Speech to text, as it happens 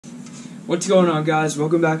What's going on, guys?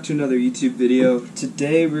 Welcome back to another YouTube video.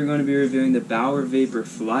 Today we're going to be reviewing the BAUER Vapor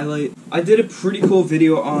FLYLITE. I did a pretty cool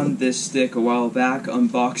video on this stick a while back,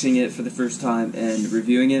 unboxing it for the first time and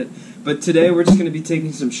reviewing it. But today we're just going to be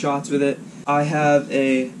taking some shots with it. I have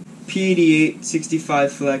a P88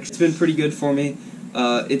 65 Flex. It's been pretty good for me.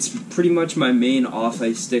 It's pretty much my main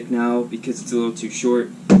off-ice stick now because it's a little too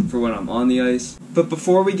short for when I'm on the ice. But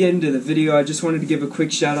before we get into the video, I just wanted to give a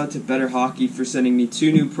quick shout out to Better Hockey for sending me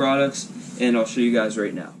 2 new products, and I'll show you guys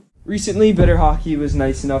right now. Recently, Better Hockey was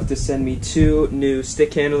nice enough to send me 2 new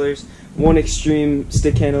stick handlers, one Extreme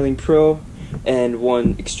Stick Handling Pro and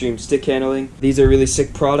one Extreme Stick Handling. These are really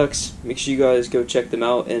sick products. Make sure you guys go check them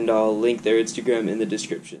out, and I'll link their Instagram in the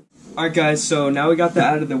description. Alright guys, so now we got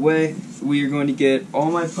that out of the way, we are going to get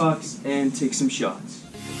all my pucks and take some shots.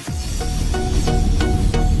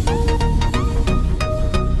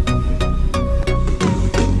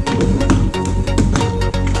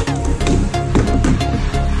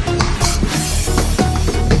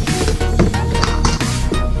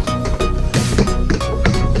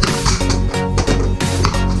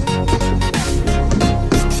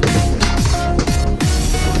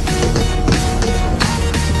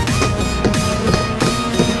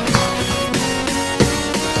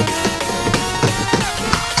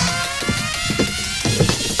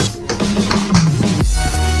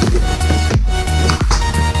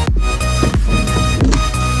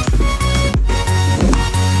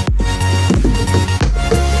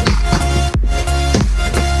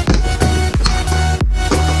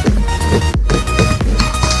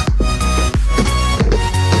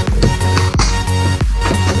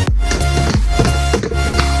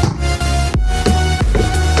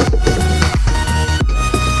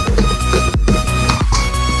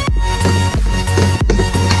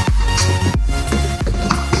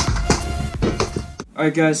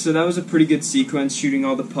 Alright guys, so that was a pretty good sequence, shooting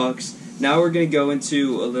all the pucks. Now we're going to go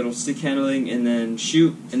into a little stick handling and then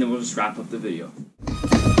shoot, and then we'll just wrap up the video.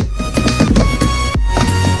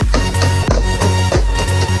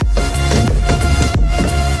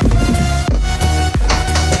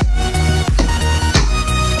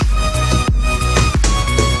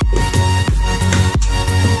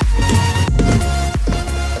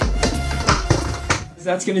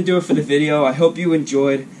 That's going to do it for the video. I hope you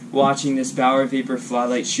enjoyed watching this BAUER Vapor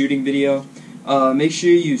FLYLITE shooting video. Make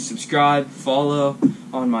sure you subscribe, follow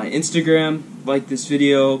on my Instagram, like this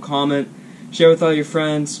video, comment, share with all your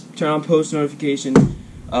friends, turn on post notification.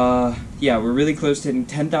 Yeah, we're really close to hitting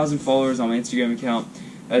 10,000 followers on my Instagram account.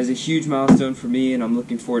 That is a huge milestone for me, and I'm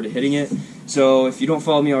looking forward to hitting it. So if you don't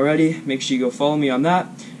follow me already, make sure you go follow me on that.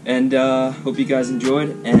 And hope you guys enjoyed,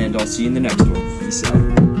 and I'll see you in the next one. Peace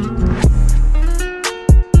out.